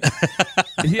then, right?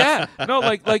 Yeah. No,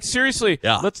 like seriously.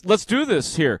 Yeah. Let's do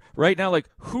this here right now. Like,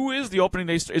 who is the opening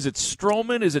day? Is it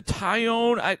Stroman? Is it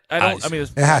Tyone? I don't. I mean,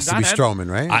 it has to be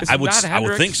Stroman, right? I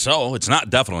would think so. It's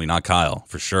definitely not Kyle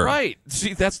for sure. Right.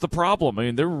 See, that's the problem. I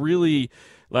mean, they're really.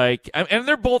 And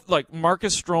they're both like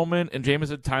Marcus Stroman and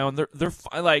Jameson Tyone. They're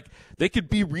like they could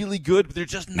be really good, but they're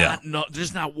just not. No, they're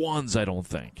just not ones. I don't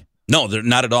think. No, they're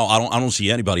not at all. I don't see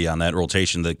anybody on that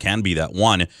rotation that can be that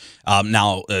one.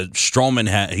 Now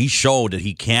Stroman he showed that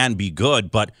he can be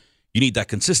good, but you need that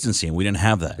consistency, and we didn't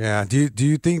have that. Yeah. Do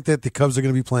you think that the Cubs are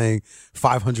going to be playing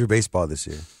 500 baseball this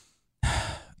year?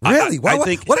 Really? I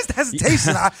think, what is the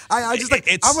hesitation? I just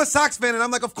I'm a Sox fan, and I'm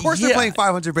like, of course they're playing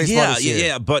 500 baseball this year.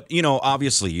 Yeah, but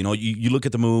obviously, you look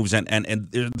at the moves, and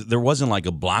there wasn't like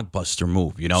a blockbuster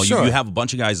move. Sure. You have a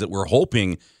bunch of guys that we're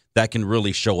hoping that can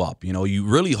really show up. You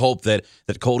really hope that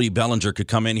Cody Bellinger could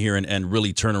come in here and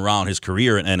really turn around his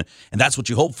career, and that's what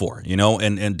you hope for.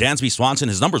 And Dansby Swanson,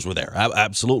 his numbers were there,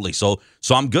 absolutely. So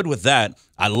I'm good with that.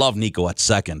 I love Nico at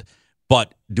second.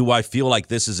 But do I feel like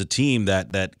this is a team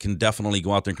that can definitely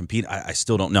go out there and compete? I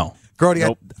still don't know. Grody,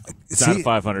 nope. It's not a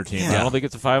 500 team. Yeah. I don't think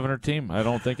it's a 500 team. I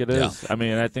don't think it is. Yeah. I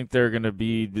mean, I think they're going to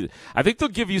be – I think they'll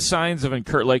give you signs of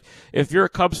encouragement. Like, if you're a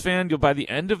Cubs fan, by the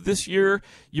end of this year,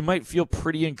 you might feel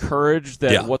pretty encouraged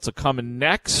that what's coming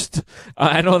next.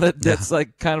 I know that's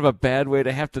like kind of a bad way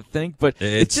to have to think, but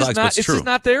it's just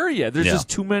not there yet. There's just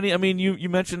too many. I mean, you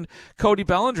mentioned Cody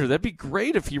Bellinger. That'd be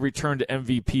great if he returned to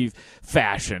MVP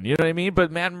fashion. You know what I mean?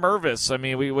 But Matt Mervis, I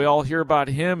mean, we all hear about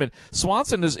him, and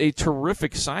Swanson is a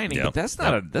terrific signing. But that's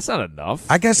not enough.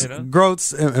 I guess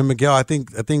Groats and Miguel. I think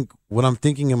what I'm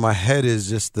thinking in my head is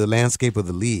just the landscape of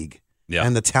the league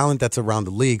and the talent that's around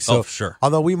the league. So, sure.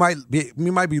 Although we might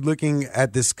be looking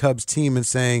at this Cubs team and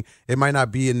saying it might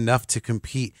not be enough to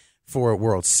compete for a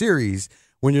World Series,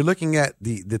 when you're looking at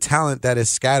the talent that is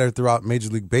scattered throughout Major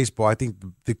League Baseball, I think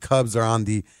the Cubs are on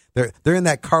they're in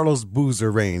that Carlos Boozer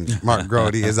range, Mark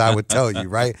Grody, as I would tell you,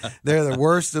 right? They're the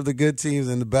worst of the good teams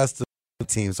and the best of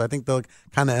team, so I think they'll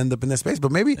kind of end up in that space.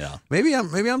 But maybe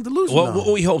I'm delusional.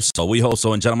 Well, we hope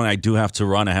so. And gentlemen, I do have to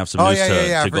run. I have some news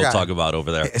to go talk about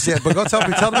over there. Yeah, but go tell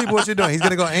the people what you're doing. He's going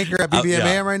to go anchor at BBM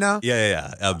AM right now.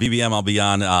 Yeah. BBM, I'll be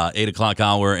on 8 o'clock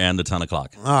hour and the 10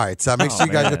 o'clock. All right, so make sure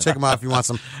you guys go check him out if you want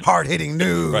some hard hitting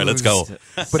news. Right, let's go.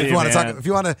 But if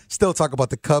you want to still talk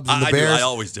about the Cubs and the Bears, I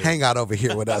always do. Hang out over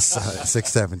here with us.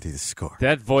 670 The Score.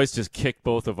 That voice just kicked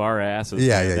both of our asses.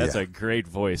 Yeah. That's a great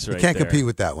voice, right? You can't compete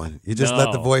with that one. You just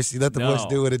let the voice. Let the voice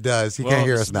do what it does. He can't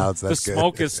hear us now. So that's the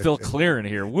smoke is still clearing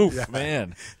here. Woof,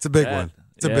 man. It's a big one.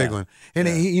 It's a big one. And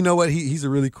you know what? He's a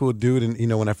really cool dude.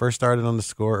 And, when I first started on the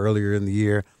Score earlier in the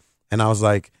year, and I was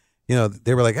like,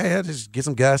 they were like, hey, just get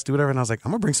some gas, do whatever. And I was like,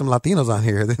 I'm going to bring some Latinos on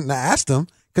here. Then I asked him,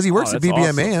 because he works at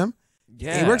BBM AM.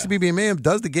 Yeah. He works at BBM AM,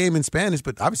 does the game in Spanish,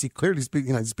 but obviously clearly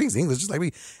speaks English just like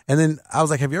me. And then I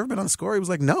was like, have you ever been on the Score? He was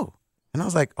like, no. And I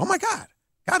was like, oh, my God.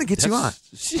 Got to get you on.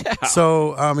 Yeah.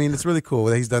 So, I mean, it's really cool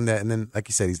that he's done that. And then, like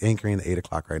you said, he's anchoring at 8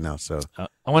 o'clock right now. So I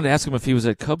wanted to ask him if he was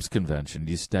at Cubs convention.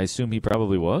 I assume he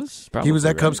probably was. He was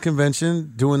at Cubs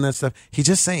convention doing that stuff. He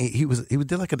just saying he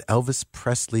did like an Elvis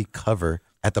Presley cover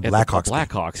at the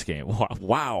Blackhawks game.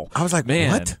 Wow. I was like,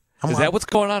 man, what? Is that what's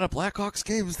going on at Blackhawks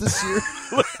games this year?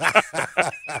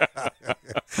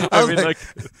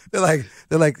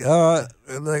 They're like,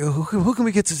 who can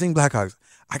we get to sing Blackhawks?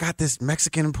 I got this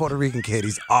Mexican and Puerto Rican kid.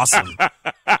 He's awesome.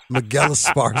 Miguel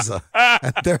Esparza.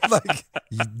 And they're like,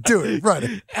 you do it, run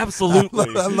it.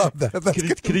 Absolutely. I love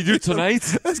that. Can he do it tonight?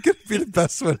 That's going to be the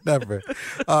best one ever.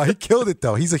 He killed it,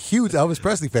 though. He's a huge Elvis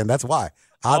Presley fan. That's why.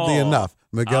 Oddly enough,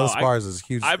 Miguel Esparza is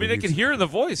huge. I mean, I can hear in the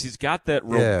voice. He's got that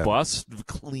robust,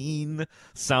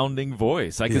 clean-sounding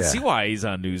voice. I can see why he's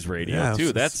on news radio,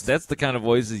 too. That's the kind of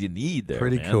voices you need there,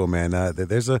 Pretty man. cool, man.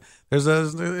 There's a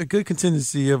good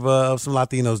contingency of some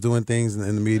Latinos doing things in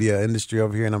the media industry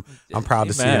over here, and I'm proud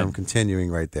to see them continuing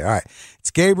right there. All right.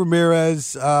 It's Gabe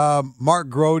Ramirez, Mark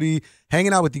Grody,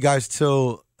 hanging out with you guys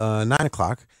till 9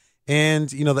 o'clock.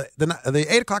 And, you know, the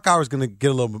 8 o'clock hour is going to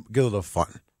get a little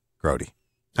fun, Grody.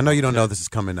 I know you don't know this is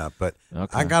coming up, but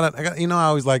I got you know, I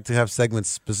always like to have segments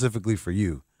specifically for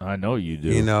you. I know you do.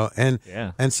 You know, and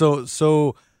so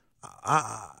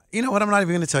you know what? I'm not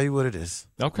even going to tell you what it is.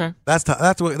 Okay, that's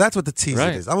what the teaser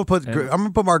is. I'm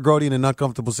gonna put Mark Grody in an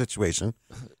uncomfortable situation,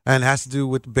 and it has to do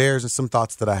with the Bears and some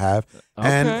thoughts that I have,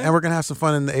 and we're gonna have some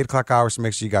fun in the 8 o'clock hour. So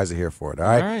make sure you guys are here for it. All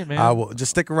right, man. Well, just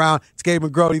stick around. It's Gabe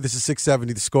and Grody. This is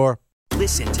 670 The Score.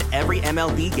 Listen to every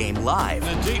MLB game live.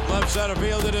 In deep left center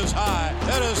field, it is high,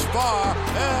 it is far,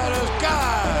 it is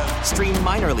gone. Stream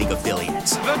minor league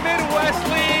affiliates. The Midwest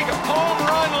League home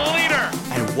run leader.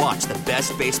 And watch the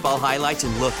best baseball highlights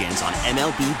and look-ins on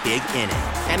MLB Big Inning.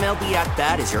 MLB At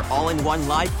Bat is your all-in-one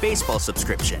live baseball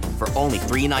subscription for only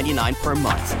 $3.99 per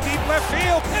month. Deep left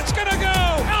field, it's gonna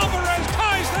go. Alvarez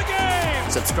ties the game.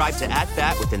 Subscribe to At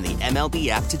Bat within the MLB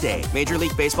app today. Major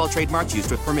League Baseball trademarks used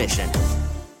with permission.